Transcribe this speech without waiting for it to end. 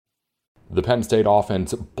The Penn State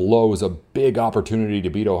offense blows a big opportunity to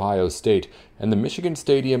beat Ohio State, and the Michigan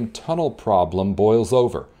Stadium tunnel problem boils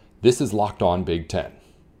over. This is Locked On Big Ten.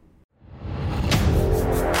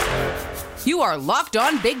 You are Locked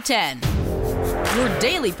On Big Ten, your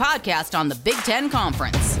daily podcast on the Big Ten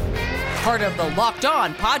Conference. Part of the Locked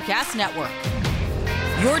On Podcast Network,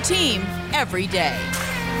 your team every day.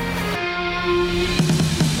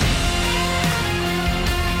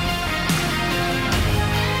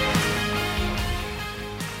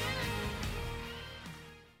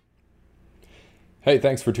 Hey,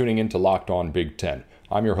 thanks for tuning in to Locked On Big Ten.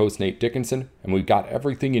 I'm your host, Nate Dickinson, and we've got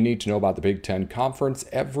everything you need to know about the Big Ten Conference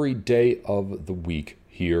every day of the week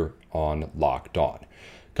here on Locked On.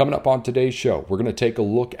 Coming up on today's show, we're going to take a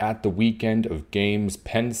look at the weekend of games,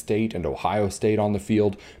 Penn State and Ohio State on the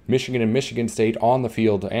field, Michigan and Michigan State on the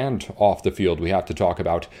field and off the field. We have to talk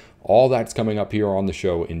about all that's coming up here on the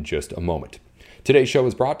show in just a moment. Today's show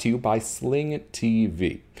is brought to you by Sling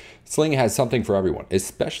TV. Sling has something for everyone,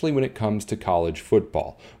 especially when it comes to college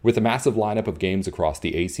football. With a massive lineup of games across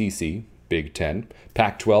the ACC, Big Ten,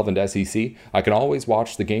 Pac-12, and SEC, I can always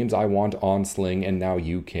watch the games I want on Sling, and now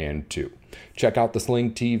you can too. Check out the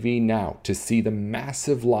Sling TV now to see the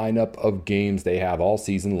massive lineup of games they have all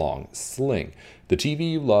season long. Sling, the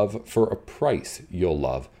TV you love for a price you'll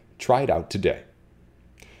love. Try it out today.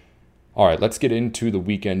 All right, let's get into the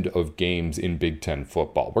weekend of games in Big Ten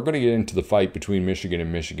football. We're going to get into the fight between Michigan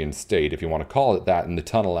and Michigan State, if you want to call it that, in the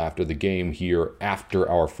tunnel after the game here after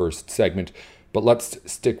our first segment. But let's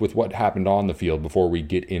stick with what happened on the field before we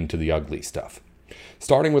get into the ugly stuff.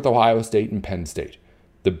 Starting with Ohio State and Penn State.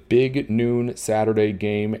 The big noon Saturday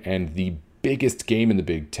game and the biggest game in the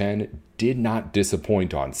Big Ten did not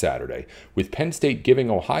disappoint on Saturday, with Penn State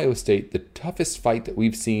giving Ohio State the toughest fight that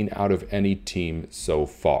we've seen out of any team so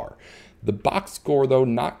far. The box score, though,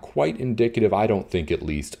 not quite indicative, I don't think at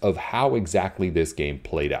least, of how exactly this game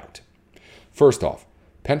played out. First off,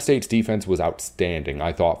 Penn State's defense was outstanding,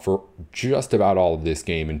 I thought, for just about all of this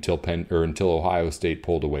game until Ohio State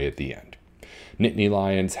pulled away at the end. Nittany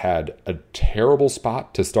Lions had a terrible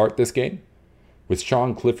spot to start this game, with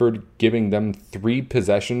Sean Clifford giving them 3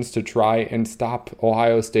 possessions to try and stop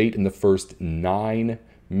Ohio State in the first 9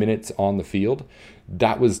 minutes on the field.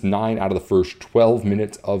 That was 9 out of the first 12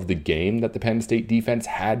 minutes of the game that the Penn State defense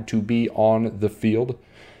had to be on the field.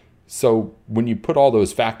 So when you put all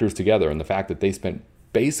those factors together and the fact that they spent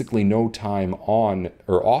basically no time on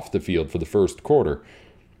or off the field for the first quarter,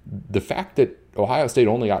 the fact that Ohio State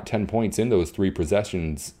only got 10 points in those 3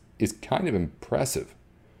 possessions is kind of impressive.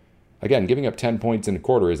 Again, giving up 10 points in a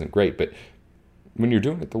quarter isn't great, but when you're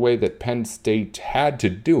doing it the way that Penn State had to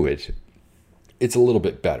do it, it's a little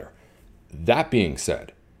bit better. That being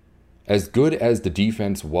said, as good as the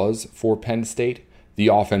defense was for Penn State, the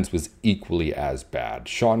offense was equally as bad.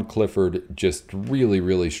 Sean Clifford just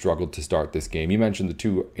really struggled to start this game. You mentioned the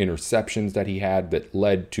 2 interceptions that he had that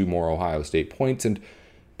led to more Ohio State points and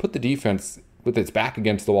put the defense with its back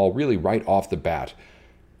against the wall really right off the bat.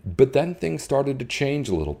 But then things started to change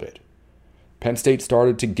a little bit. Penn State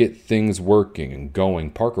started to get things working and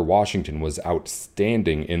going. Parker Washington was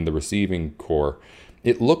outstanding in the receiving corps.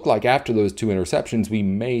 It looked like after those 2 interceptions, we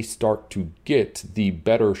may start to get the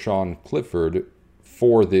better Sean Clifford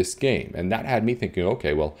for this game. And that had me thinking,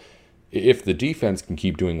 okay, well, if the defense can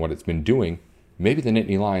keep doing what it's been doing, maybe the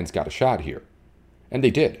Nittany Lions got a shot here. And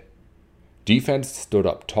they did. Defense stood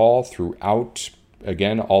up tall throughout,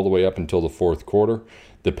 again, all the way up until the fourth quarter.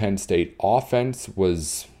 The Penn State offense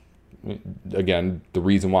was, again, the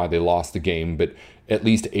reason why they lost the game, but at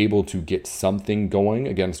least able to get something going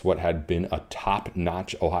against what had been a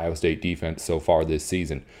top-notch Ohio State defense so far this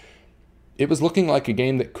season. It was looking like a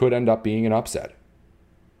game that could end up being an upset.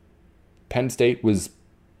 Penn State was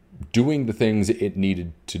doing the things it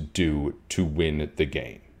needed to do to win the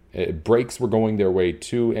game. Breaks were going their way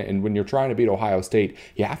too, and when you're trying to beat Ohio State,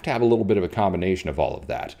 you have to have a little bit of a combination of all of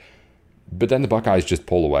that. But then the Buckeyes just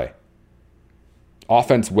pull away.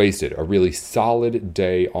 Offense wasted a really solid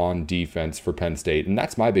day on defense for Penn State, and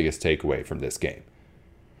that's my biggest takeaway from this game.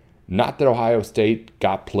 Not that Ohio State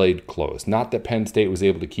got played close, not that Penn State was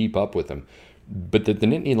able to keep up with them, but that the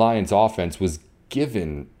Nittany Lions offense was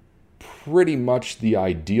given pretty much the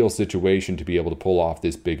ideal situation to be able to pull off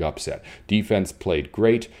this big upset. Defense played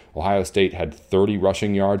great. Ohio State had 30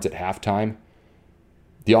 rushing yards at halftime.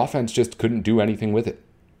 The offense just couldn't do anything with it.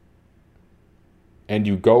 And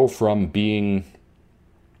you go from being,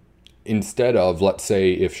 instead of, let's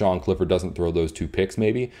say, if Sean Clifford doesn't throw those 2 picks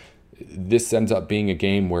maybe, this ends up being a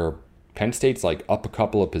game where Penn State's like up a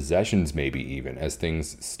couple of possessions maybe even as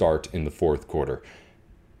things start in the fourth quarter.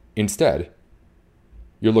 Instead,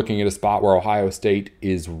 You're looking at a spot where Ohio State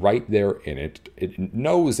is right there in it. It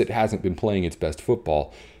knows it hasn't been playing its best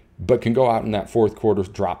football, but can go out in that fourth quarter,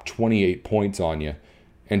 drop 28 points on you,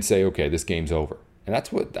 and say, okay, this game's over. And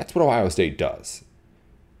that's what Ohio State does.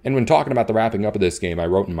 And when talking about the wrapping up of this game, I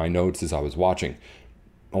wrote in my notes as I was watching,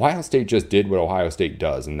 Ohio State just did what Ohio State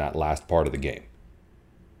does in that last part of the game.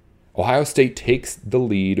 Ohio State takes the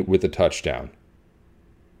lead with a touchdown.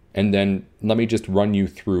 And then let me just run you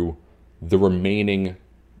through the remaining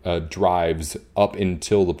drives up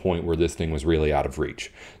until the point where this thing was really out of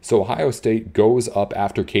reach. So Ohio State goes up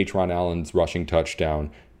after Kaytron Allen's rushing touchdown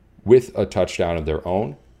with a touchdown of their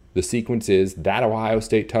own. The sequence is that Ohio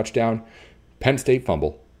State touchdown, Penn State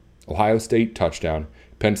fumble, Ohio State touchdown,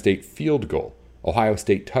 Penn State field goal, Ohio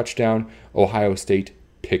State touchdown, Ohio State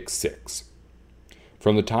pick six.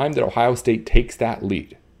 From the time that Ohio State takes that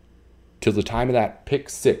lead till the time of that pick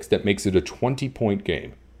six that makes it a 20-point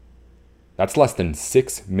game, that's less than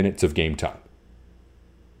 6 minutes of game time.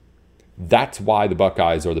 That's why the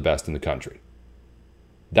Buckeyes are the best in the country.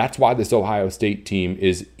 That's why this Ohio State team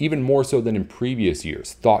is, even more so than in previous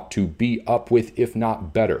years, thought to be up with, if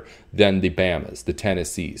not better, than the Bamas, the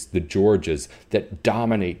Tennessees, the Georgias that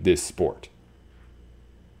dominate this sport.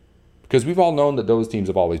 Because we've all known that those teams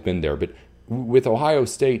have always been there, but with Ohio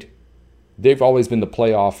State, they've always been the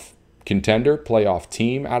playoff contender, playoff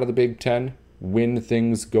team out of the Big Ten. When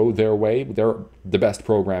things go their way, they're the best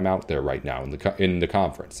program out there right now in the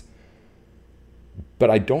conference.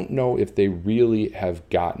 But I don't know if they really have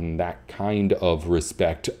gotten that kind of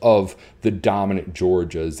respect of the dominant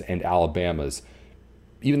Georgias and Alabamas,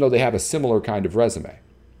 even though they have a similar kind of resume.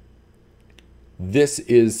 This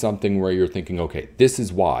is something where you're thinking, okay, this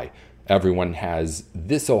is why everyone has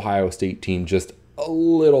this Ohio State team just a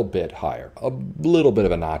little bit higher, a little bit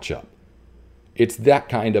of a notch up. It's that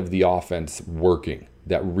kind of the offense working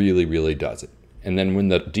that really, really does it. And then when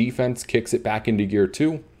the defense kicks it back into gear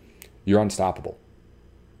 2, you're unstoppable.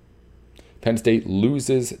 Penn State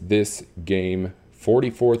loses this game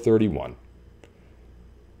 44-31.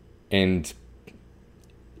 And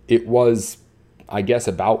it was, I guess,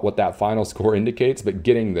 about what that final score indicates, but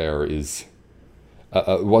getting there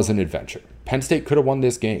was an adventure. Penn State could have won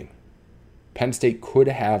this game. Penn State could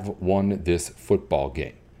have won this football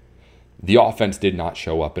game. The offense did not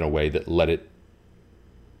show up in a way that let it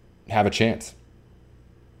have a chance.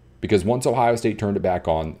 Because once Ohio State turned it back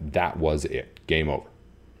on, that was it. Game over.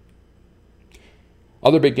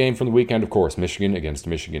 Other big game from the weekend, of course, Michigan against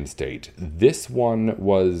Michigan State. This one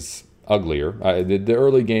was uglier. The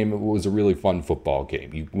early game was a really fun football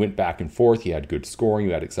game. You went back and forth. You had good scoring.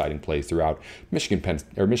 You had exciting plays throughout.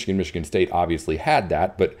 Michigan State obviously had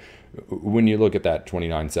that, but when you look at that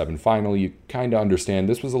 29-7 final, you kind of understand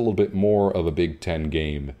this was a little bit more of a Big Ten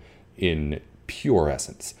game in pure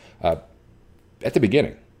essence. At the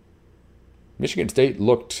beginning, Michigan State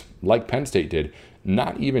looked like Penn State did,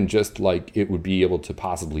 not even just like it would be able to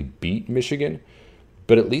possibly beat Michigan,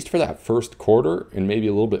 but at least for that first quarter and maybe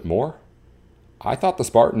a little bit more, I thought the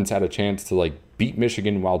Spartans had a chance to beat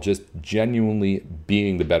Michigan while just genuinely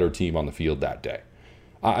being the better team on the field that day.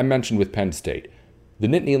 I mentioned with Penn State, the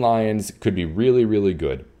Nittany Lions could be really, really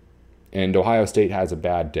good, and Ohio State has a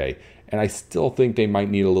bad day. And I still think they might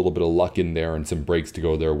need a little bit of luck in there and some breaks to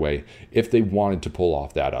go their way if they wanted to pull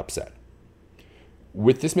off that upset.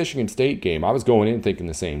 With this Michigan State game, I was going in thinking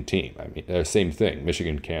the same same thing.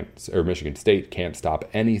 Michigan State can't stop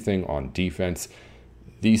anything on defense.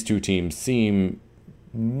 These two teams seem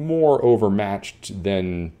more overmatched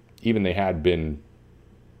than even they had been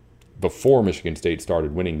before Michigan State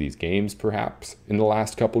started winning these games, perhaps, in the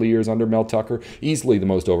last couple of years under Mel Tucker. Easily the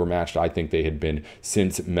most overmatched I think they had been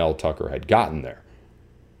since Mel Tucker had gotten there.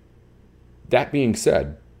 That being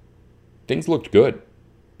said, things looked good.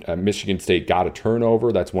 Michigan State got a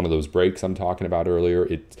turnover. That's one of those breaks I'm talking about earlier.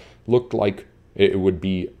 It looked like it would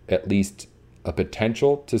be at least a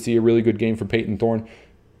potential to see a really good game from Peyton Thorne.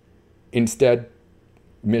 Instead,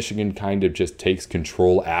 Michigan kind of just takes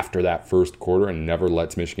control after that first quarter and never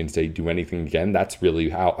lets Michigan State do anything again. That's really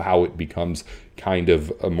how it becomes kind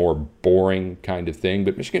of a more boring kind of thing.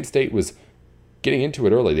 But Michigan State was getting into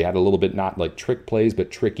it early. They had a little bit not like trick plays, but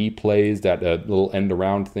tricky plays, that little end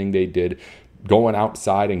around thing they did, going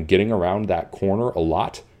outside and getting around that corner a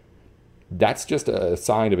lot. That's just a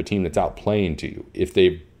sign of a team that's out playing to you if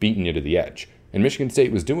they've beaten you to the edge. And Michigan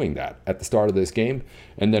State was doing that at the start of this game.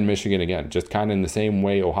 And then Michigan, again, just kind of in the same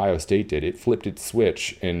way Ohio State did. It flipped its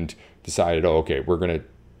switch and decided, okay, we're going to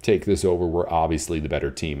take this over. We're obviously the better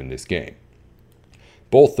team in this game.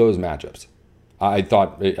 Both those matchups, I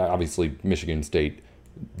thought, obviously, Michigan State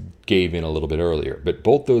gave in a little bit earlier. But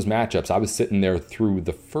both those matchups, I was sitting there through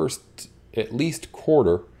the first at least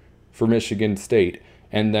quarter for Michigan State.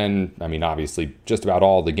 And then, obviously, just about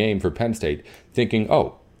all the game for Penn State, thinking,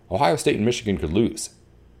 oh, Ohio State and Michigan could lose.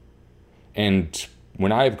 And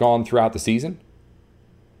when I've gone throughout the season,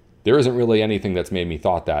 there isn't really anything that's made me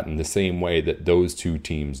thought that in the same way that those two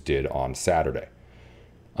teams did on Saturday.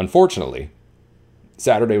 Unfortunately,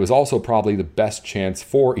 Saturday was also probably the best chance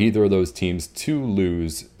for either of those teams to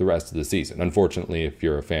lose the rest of the season. Unfortunately, if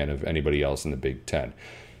you're a fan of anybody else in the Big Ten.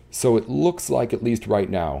 So it looks like, at least right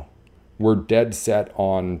now, we're dead set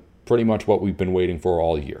on pretty much what we've been waiting for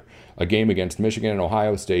all year. A game against Michigan and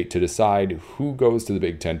Ohio State to decide who goes to the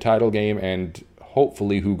Big Ten title game and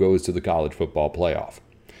hopefully who goes to the college football playoff.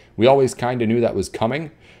 We always kind of knew that was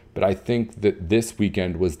coming, but I think that this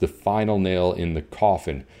weekend was the final nail in the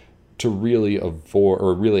coffin to really avoid,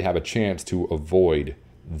 or really have a chance to avoid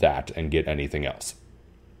that and get anything else.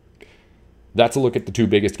 That's a look at the two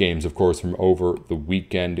biggest games, of course, from over the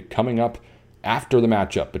weekend. Coming up after the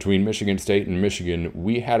matchup between Michigan State and Michigan,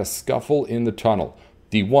 we had a scuffle in the tunnel,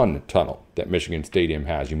 the one tunnel that Michigan Stadium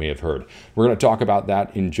has, you may have heard. We're going to talk about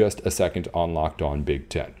that in just a second on Locked On Big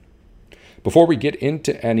Ten. Before we get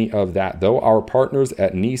into any of that, though, our partners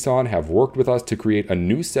at Nissan have worked with us to create a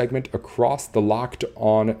new segment across the Locked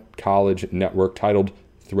On College network titled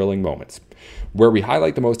Thrilling Moments, where we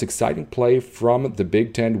highlight the most exciting play from the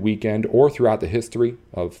Big Ten weekend or throughout the history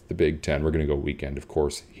of the Big Ten. We're going to go weekend, of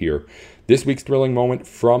course, here. This week's thrilling moment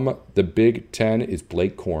from the Big Ten is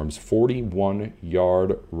Blake Corum's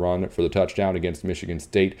 41-yard run for the touchdown against Michigan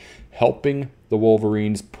State, helping the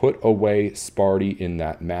Wolverines put away Sparty in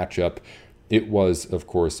that matchup. It was, of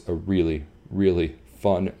course, a really, really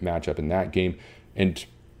fun matchup in that game. And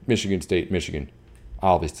Michigan State, Michigan,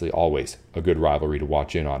 obviously always a good rivalry to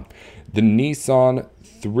watch in on. The Nissan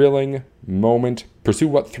thrilling moment. Pursue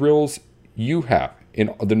what thrills you have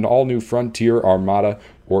in the all-new Frontier, Armada,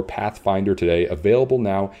 or Pathfinder today. Available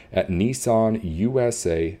now at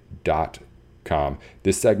nissanusa.com.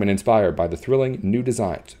 This segment inspired by the thrilling new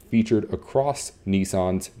designs featured across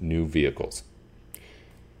Nissan's new vehicles.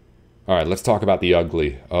 All right, let's talk about the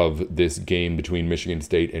ugly of this game between Michigan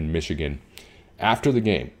State and Michigan. After the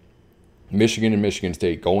game, Michigan and Michigan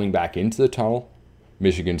State going back into the tunnel.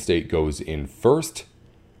 Michigan State goes in first.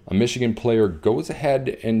 A Michigan player goes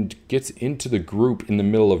ahead and gets into the group in the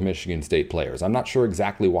middle of Michigan State players. I'm not sure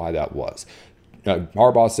exactly why that was.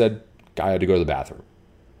 Harbaugh said guy had to go to the bathroom,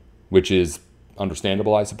 which is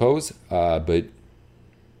understandable, I suppose, but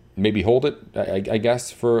maybe hold it, I guess,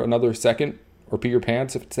 for another second. Or pee your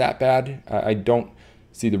pants if it's that bad. I don't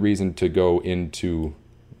see the reason to go into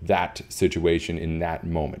that situation in that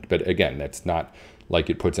moment. But again, that's not like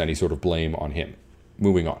it puts any sort of blame on him.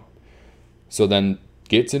 Moving on. So then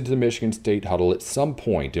gets into the Michigan State huddle at some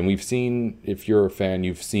point, and we've seen, if you're a fan,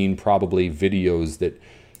 you've seen probably videos that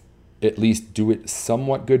at least do it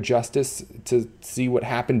somewhat good justice to see what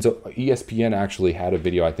happens. ESPN actually had a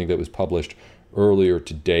video, I think, that was published earlier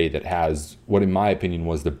today that has what, in my opinion,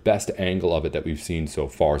 was the best angle of it that we've seen so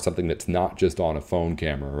far, something that's not just on a phone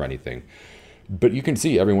camera or anything. But you can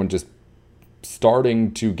see everyone just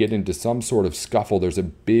starting to get into some sort of scuffle. There's a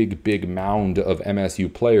big mound of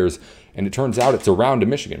MSU players, and it turns out it's around a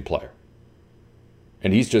Michigan player.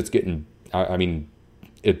 And he's just getting,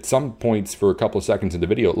 at some points for a couple of seconds in the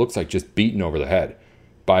video, it looks like just beaten over the head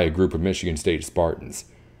by a group of Michigan State Spartans.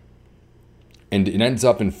 And it ends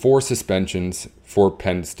up in 4 suspensions for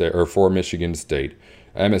Penn State, or for Michigan State.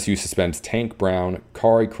 MSU suspends Tank Brown,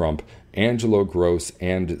 Kari Crump, Angelo Gross,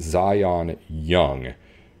 and Zion Young.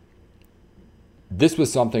 This was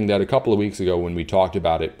something that a couple of weeks ago when we talked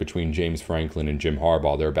about it between James Franklin and Jim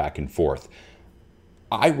Harbaugh, they're back and forth,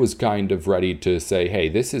 I was kind of ready to say, hey,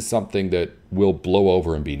 this is something that will blow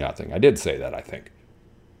over and be nothing. I did say that, I think.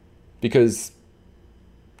 Because,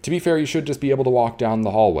 to be fair, you should just be able to walk down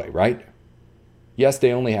the hallway, right? Yes,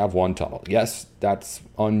 they only have one tunnel. Yes, that's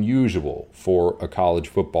unusual for a college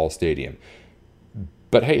football stadium.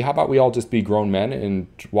 But hey, how about we all just be grown men and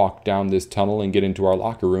walk down this tunnel and get into our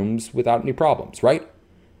locker rooms without any problems, right?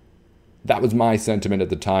 That was my sentiment at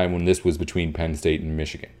the time when this was between Penn State and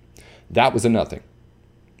Michigan. That was a nothing.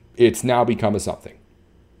 It's now become a something.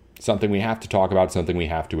 Something we have to talk about, something we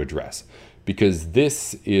have to address. Because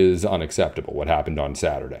this is unacceptable, what happened on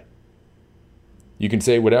Saturday. You can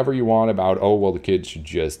say whatever you want about, the kids should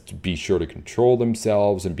just be sure to control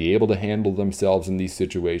themselves and be able to handle themselves in these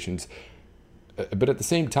situations. But at the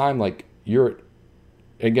same time, you're,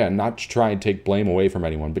 again, not to try and take blame away from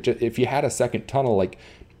anyone, but if you had a second tunnel,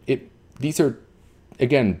 these are,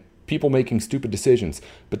 again, people making stupid decisions.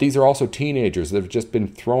 But these are also teenagers that have just been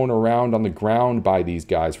thrown around on the ground by these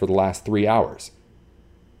guys for the last 3 hours.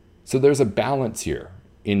 So there's a balance here.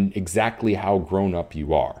 in exactly how grown up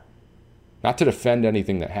you are. Not to defend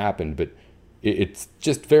anything that happened, but it's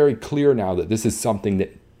just very clear now that this is something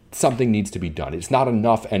needs to be done. It's not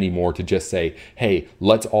enough anymore to just say, hey,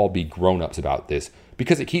 let's all be grown-ups about this,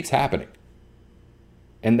 because it keeps happening.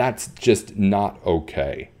 And that's just not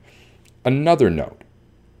okay. Another note.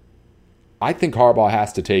 I think Harbaugh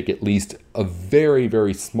has to take at least a very,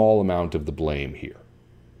 very small amount of the blame here,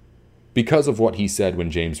 because of what he said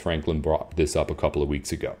when James Franklin brought this up a couple of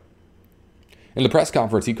weeks ago. In the press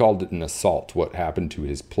conference, he called it an assault, what happened to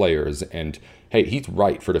his players, and hey, he's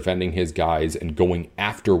right for defending his guys and going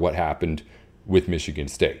after what happened with Michigan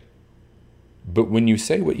State. But when you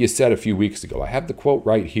say what you said a few weeks ago, I have the quote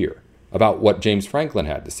right here about what James Franklin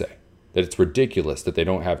had to say, that it's ridiculous that they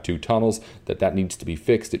don't have 2 tunnels, that needs to be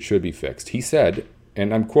fixed, it should be fixed. He said,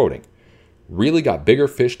 and I'm quoting, "Really got bigger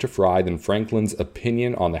fish to fry than Franklin's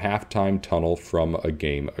opinion on the halftime tunnel from a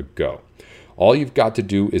game ago. All you've got to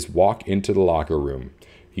do is walk into the locker room."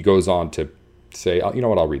 He goes on to say, you know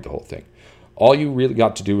what, I'll read the whole thing. "All you really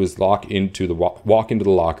got to do is walk into the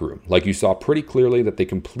locker room. Like you saw pretty clearly that they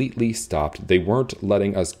completely stopped. They weren't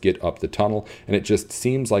letting us get up the tunnel, and it just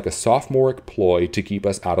seems like a sophomoric ploy to keep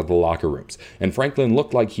us out of the locker rooms. And Franklin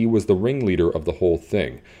looked like he was the ringleader of the whole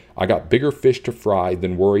thing. I got bigger fish to fry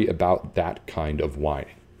than worry about that kind of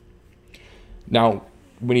whining." Now,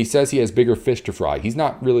 when he says he has bigger fish to fry, he's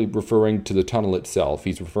not really referring to the tunnel itself.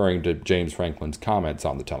 He's referring to James Franklin's comments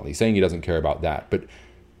on the tunnel. He's saying he doesn't care about that. But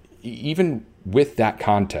even with that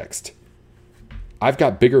context, I've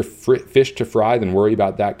got bigger fish to fry than worry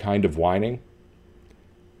about that kind of whining.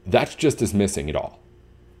 That's just dismissing it all.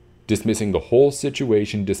 Dismissing the whole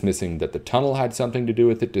situation, dismissing that the tunnel had something to do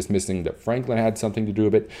with it, dismissing that Franklin had something to do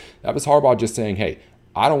with it. That was Harbaugh just saying, hey,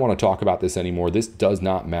 I don't want to talk about this anymore. This does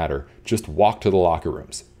not matter. Just walk to the locker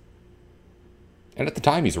rooms. And at the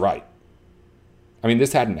time, he's right. I mean,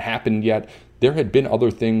 this hadn't happened yet. There had been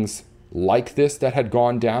other things like this that had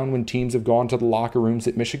gone down when teams have gone to the locker rooms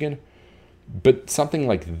at Michigan. But something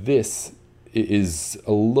like this is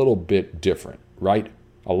a little bit different, right?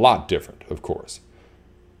 A lot different, of course.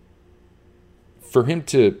 For him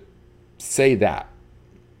to say that,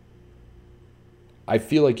 I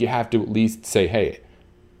feel like you have to at least say, hey,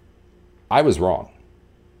 I was wrong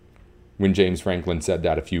when James Franklin said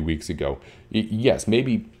that a few weeks ago. Yes,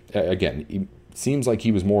 maybe, again, it seems like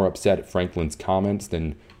he was more upset at Franklin's comments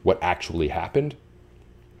than what actually happened.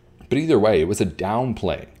 But either way, it was a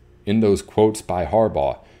downplaying in those quotes by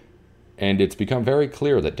Harbaugh, and it's become very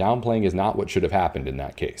clear that downplaying is not what should have happened in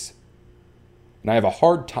that case. And I have a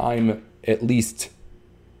hard time at least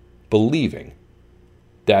believing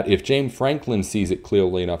that if James Franklin sees it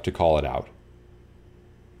clearly enough to call it out,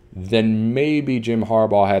 then maybe Jim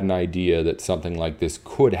Harbaugh had an idea that something like this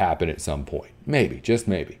could happen at some point. Maybe, just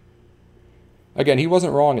maybe. Again, he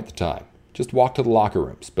wasn't wrong at the time. Just walk to the locker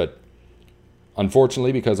rooms. But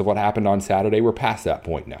unfortunately, because of what happened on Saturday, we're past that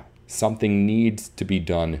point now. Something needs to be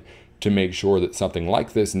done to make sure that something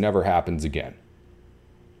like this never happens again.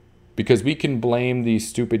 Because we can blame these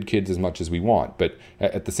stupid kids as much as we want, but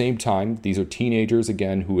at the same time, these are teenagers,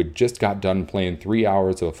 again, who had just got done playing 3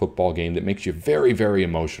 hours of a football game that makes you very, very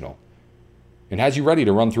emotional and has you ready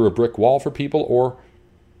to run through a brick wall for people or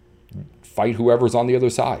fight whoever's on the other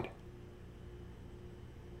side.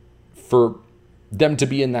 For them to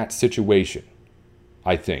be in that situation,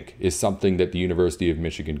 I think, is something that the University of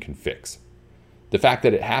Michigan can fix. The fact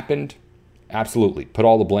that it happened, absolutely, put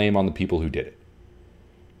all the blame on the people who did it.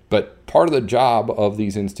 But part of the job of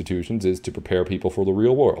these institutions is to prepare people for the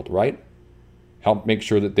real world, right? Help make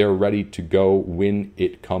sure that they're ready to go when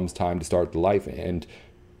it comes time to start the life, and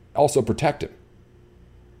also protect them.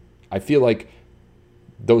 I feel like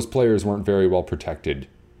those players weren't very well protected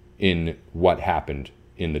in what happened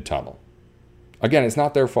in the tunnel. Again, it's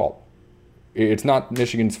not their fault. It's not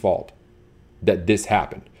Michigan's fault that this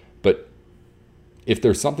happened. But if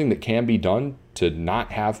there's something that can be done to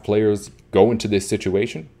not have players go into this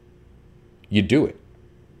situation, you do it.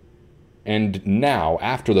 And now,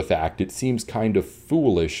 after the fact, it seems kind of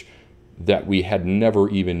foolish that we had never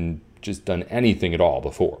even just done anything at all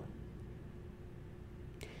before.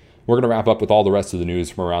 We're going to wrap up with all the rest of the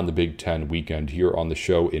news from around the Big Ten weekend here on the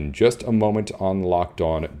show in just a moment on Locked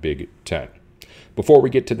On Big Ten. Before we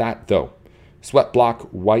get to that, though, Sweat Block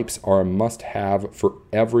wipes are a must-have for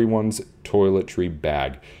everyone's toiletry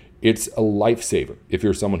bag. It's a lifesaver if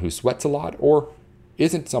you're someone who sweats a lot or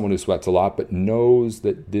isn't someone who sweats a lot but knows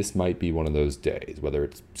that this might be one of those days, whether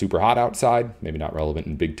it's super hot outside, maybe not relevant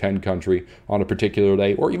in Big Ten country on a particular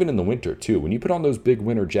day, or even in the winter too. When you put on those big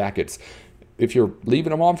winter jackets, if you're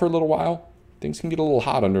leaving them on for a little while, things can get a little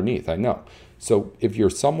hot underneath, I know. So if you're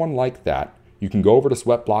someone like that, you can go over to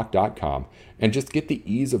sweatblock.com and just get the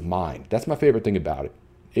ease of mind. That's my favorite thing about it.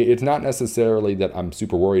 It's not necessarily that I'm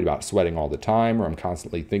super worried about sweating all the time or I'm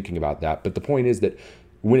constantly thinking about that. But the point is that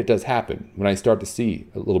when it does happen, when I start to see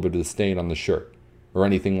a little bit of the stain on the shirt or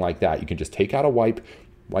anything like that, you can just take out a wipe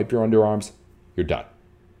your underarms, you're done.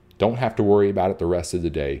 Don't have to worry about it the rest of the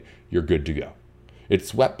day. You're good to go.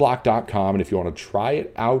 It's sweatblock.com, and if you want to try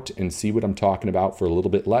it out and see what I'm talking about for a little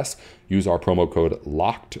bit less, use our promo code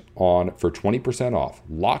LOCKEDON for 20% off.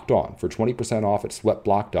 Locked On for 20% off at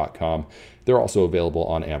sweatblock.com. They're also available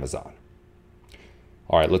on Amazon.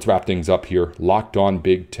 All right, let's wrap things up here. Locked On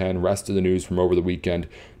Big Ten, rest of the news from over the weekend.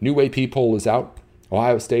 New AP poll is out.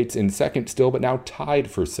 Ohio State's in second still, but now tied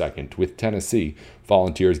for second with Tennessee.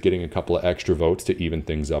 Volunteers getting a couple of extra votes to even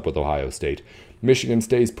things up with Ohio State. Michigan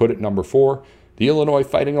stays put at number 4. The Illinois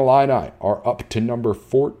Fighting Illini are up to number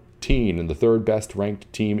 14 and the third best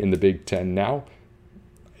ranked team in the Big Ten now.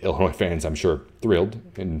 Illinois fans, I'm sure, thrilled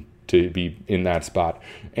to be in that spot.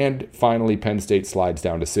 And finally, Penn State slides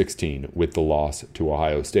down to 16 with the loss to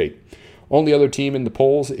Ohio State. Only other team in the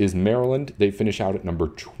polls is Maryland. They finish out at number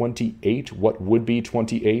 28. What would be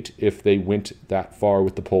 28 if they went that far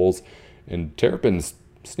with the polls? And Terrapins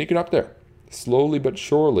sneaking up there, slowly but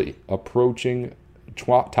surely approaching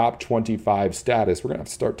top 25 status. We're going to have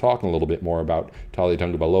to start talking a little bit more about Talia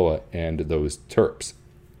Tagovailoa and those Terps.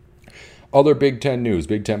 Other Big Ten news,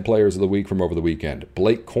 Big Ten players of the week from over the weekend.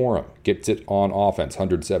 Blake Corum gets it on offense,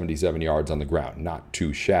 177 yards on the ground. Not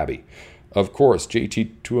too shabby. Of course,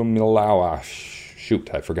 JT Tuimoloau.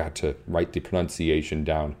 Shoot, I forgot to write the pronunciation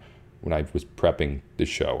down when I was prepping the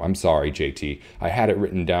show. I'm sorry, JT. I had it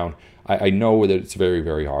written down. I know that it's very,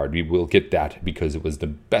 very hard. We will get that because it was the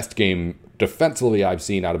best game defensively I've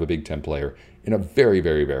seen out of a Big Ten player in a very,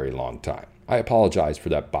 very, very long time. I apologize for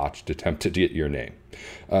that botched attempt to get your name.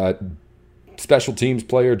 Special teams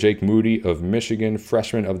player Jake Moody of Michigan,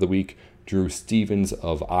 freshman of the week, Drew Stevens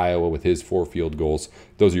of Iowa with his 4 field goals.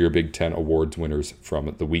 Those are your Big Ten awards winners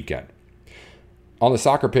from the weekend. On the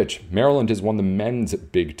soccer pitch, Maryland has won the men's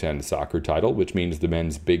Big Ten soccer title, which means the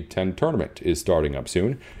men's Big Ten tournament is starting up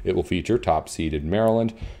soon. It will feature top-seeded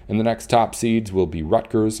Maryland, and the next top seeds will be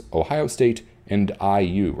Rutgers, Ohio State, and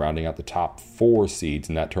IU, rounding out the top 4 seeds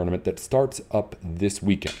in that tournament that starts up this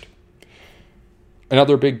weekend.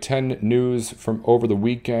 Another Big Ten news from over the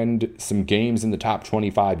weekend, some games in the top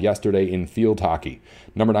 25 yesterday in field hockey.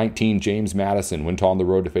 Number 19, James Madison, went on the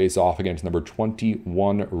road to face off against number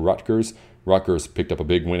 21, Rutgers. Rutgers picked up a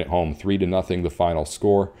big win at home, 3-0 the final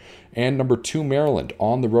score. And number 2, Maryland,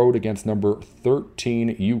 on the road against number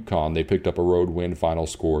 13, UConn. They picked up a road win, final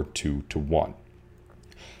score 2-1.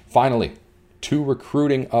 Finally, 2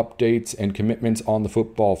 recruiting updates and commitments on the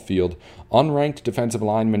football field. Unranked defensive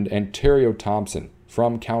lineman Ontario Thompson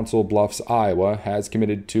from Council Bluffs, Iowa, has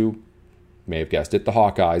committed to, may have guessed it, the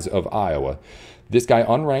Hawkeyes of Iowa. This guy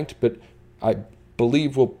unranked, but I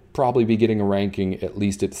believe will probably be getting a ranking at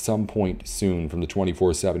least at some point soon from the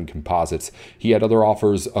 24/7 composites. He had other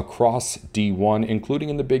offers across D1, including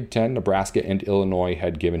in the Big Ten. Nebraska and Illinois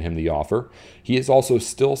had given him the offer. He is also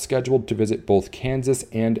still scheduled to visit both Kansas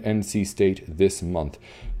and NC State this month.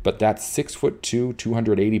 But that's 6'2",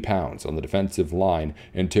 280 pounds on the defensive line,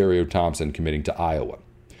 Ontario Thompson committing to Iowa.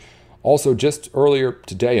 Also, just earlier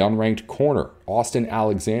today, unranked corner Austin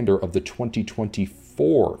Alexander of the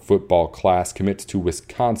 2024 football class commits to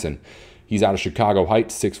Wisconsin. He's out of Chicago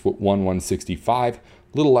Heights, 6'1", 165.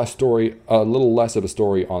 A little less of a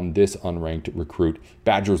story on this unranked recruit.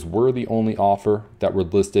 Badgers were the only offer that were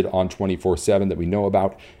listed on 24/7 that we know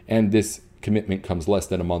about, and this commitment comes less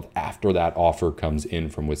than a month after that offer comes in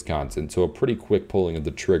from Wisconsin. So a pretty quick pulling of the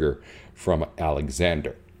trigger from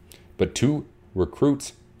Alexander. But 2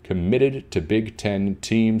 recruits committed to Big Ten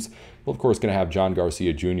teams. We're, of course, going to have John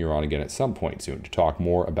Garcia Jr. on again at some point soon to talk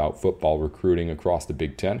more about football recruiting across the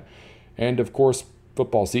Big Ten. And, of course,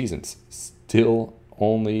 football season's still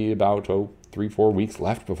only about 3-4 weeks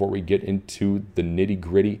left before we get into the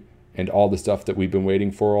nitty-gritty and all the stuff that we've been waiting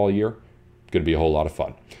for all year. Going to be a whole lot of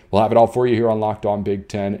fun. We'll have it all for you here on Locked On Big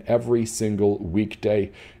Ten every single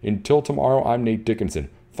weekday. Until tomorrow, I'm Nate Dickinson.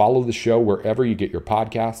 Follow the show wherever you get your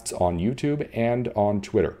podcasts on YouTube and on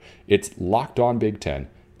Twitter. It's Locked On Big Ten.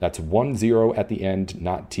 That's 10 at the end,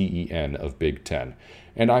 not TEN of Big Ten.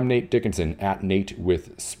 And I'm Nate Dickinson at Nate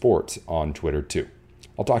with Sports on Twitter too.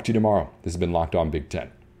 I'll talk to you tomorrow. This has been Locked On Big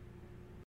Ten.